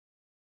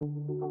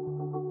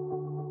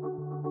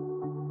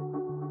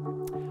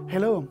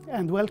Hello,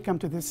 and welcome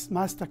to this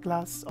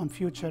Masterclass on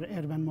Future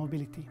Urban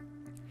Mobility.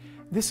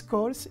 This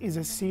course is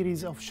a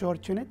series of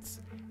short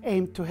units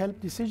aimed to help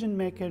decision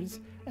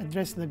makers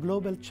address the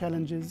global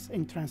challenges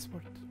in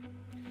transport.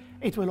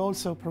 It will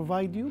also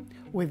provide you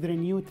with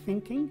renewed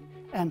thinking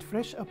and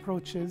fresh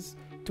approaches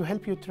to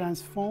help you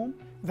transform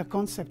the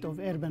concept of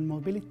urban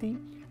mobility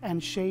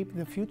and shape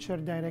the future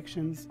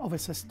directions of a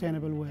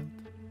sustainable world.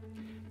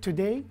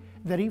 Today,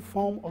 the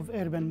reform of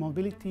urban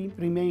mobility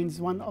remains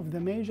one of the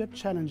major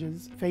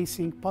challenges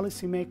facing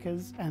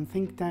policymakers and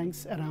think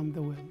tanks around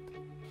the world.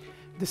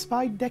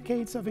 Despite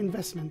decades of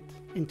investment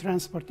in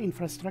transport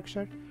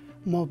infrastructure,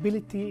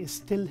 mobility is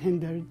still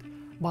hindered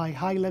by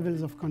high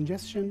levels of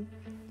congestion,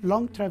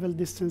 long travel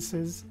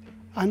distances,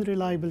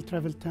 unreliable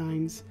travel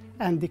times,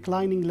 and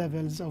declining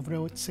levels of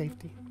road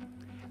safety.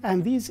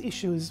 And these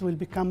issues will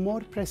become more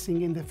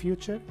pressing in the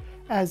future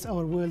as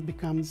our world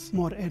becomes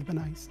more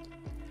urbanized.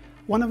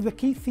 One of the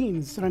key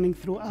themes running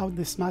throughout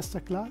this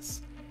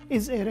masterclass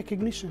is a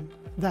recognition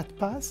that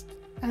past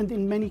and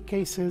in many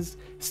cases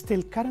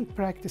still current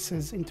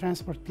practices in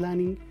transport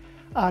planning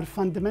are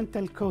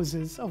fundamental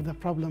causes of the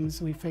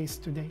problems we face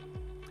today.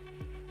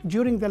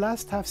 During the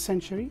last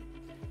half-century,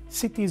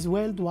 cities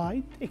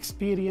worldwide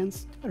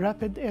experienced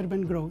rapid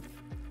urban growth,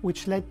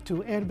 which led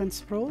to urban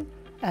sprawl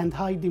and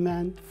high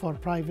demand for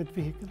private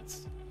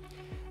vehicles.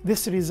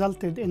 This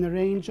resulted in a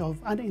range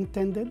of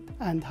unintended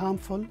and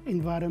harmful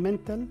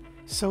environmental,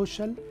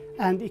 social,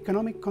 and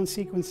economic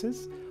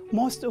consequences,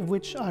 most of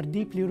which are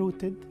deeply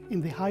rooted in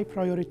the high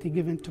priority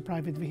given to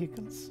private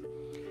vehicles.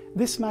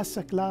 This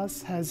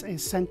masterclass has a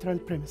central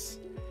premise.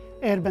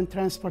 Urban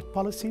transport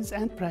policies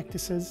and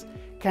practices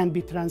can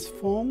be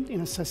transformed in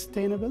a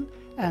sustainable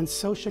and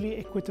socially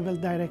equitable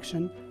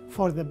direction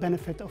for the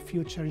benefit of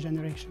future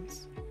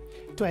generations.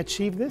 To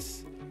achieve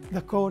this,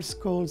 the course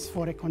calls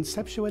for a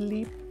conceptual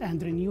leap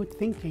and renewed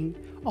thinking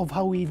of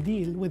how we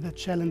deal with the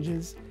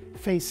challenges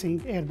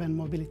facing urban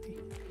mobility.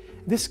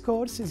 This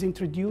course is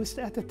introduced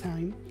at a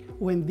time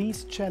when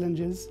these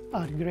challenges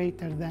are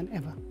greater than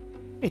ever.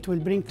 It will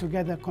bring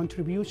together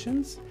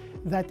contributions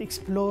that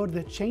explore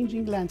the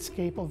changing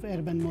landscape of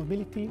urban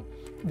mobility,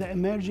 the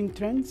emerging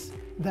trends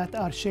that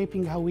are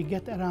shaping how we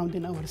get around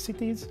in our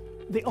cities,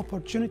 the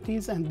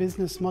opportunities and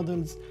business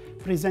models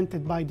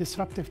presented by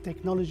disruptive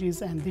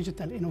technologies and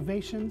digital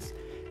innovations,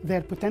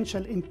 their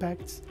potential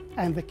impacts,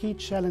 and the key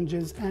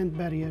challenges and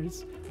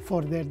barriers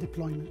for their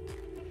deployment.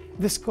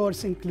 This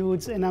course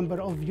includes a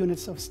number of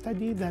units of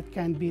study that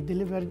can be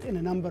delivered in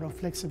a number of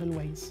flexible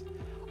ways.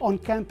 On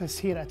campus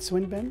here at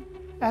Swinburne,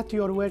 at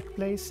your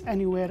workplace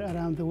anywhere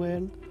around the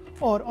world,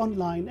 or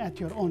online at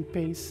your own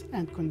pace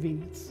and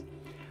convenience.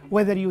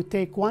 Whether you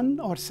take one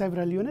or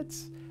several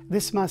units,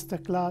 this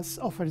masterclass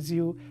offers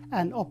you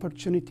an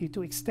opportunity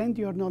to extend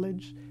your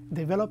knowledge,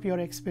 develop your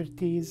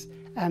expertise,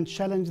 and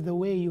challenge the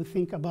way you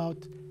think about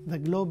the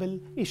global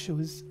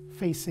issues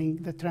facing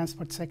the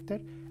transport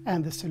sector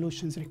and the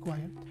solutions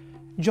required.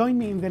 Join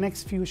me in the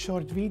next few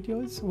short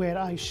videos where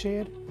I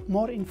share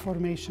more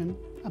information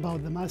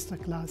about the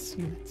masterclass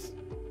units.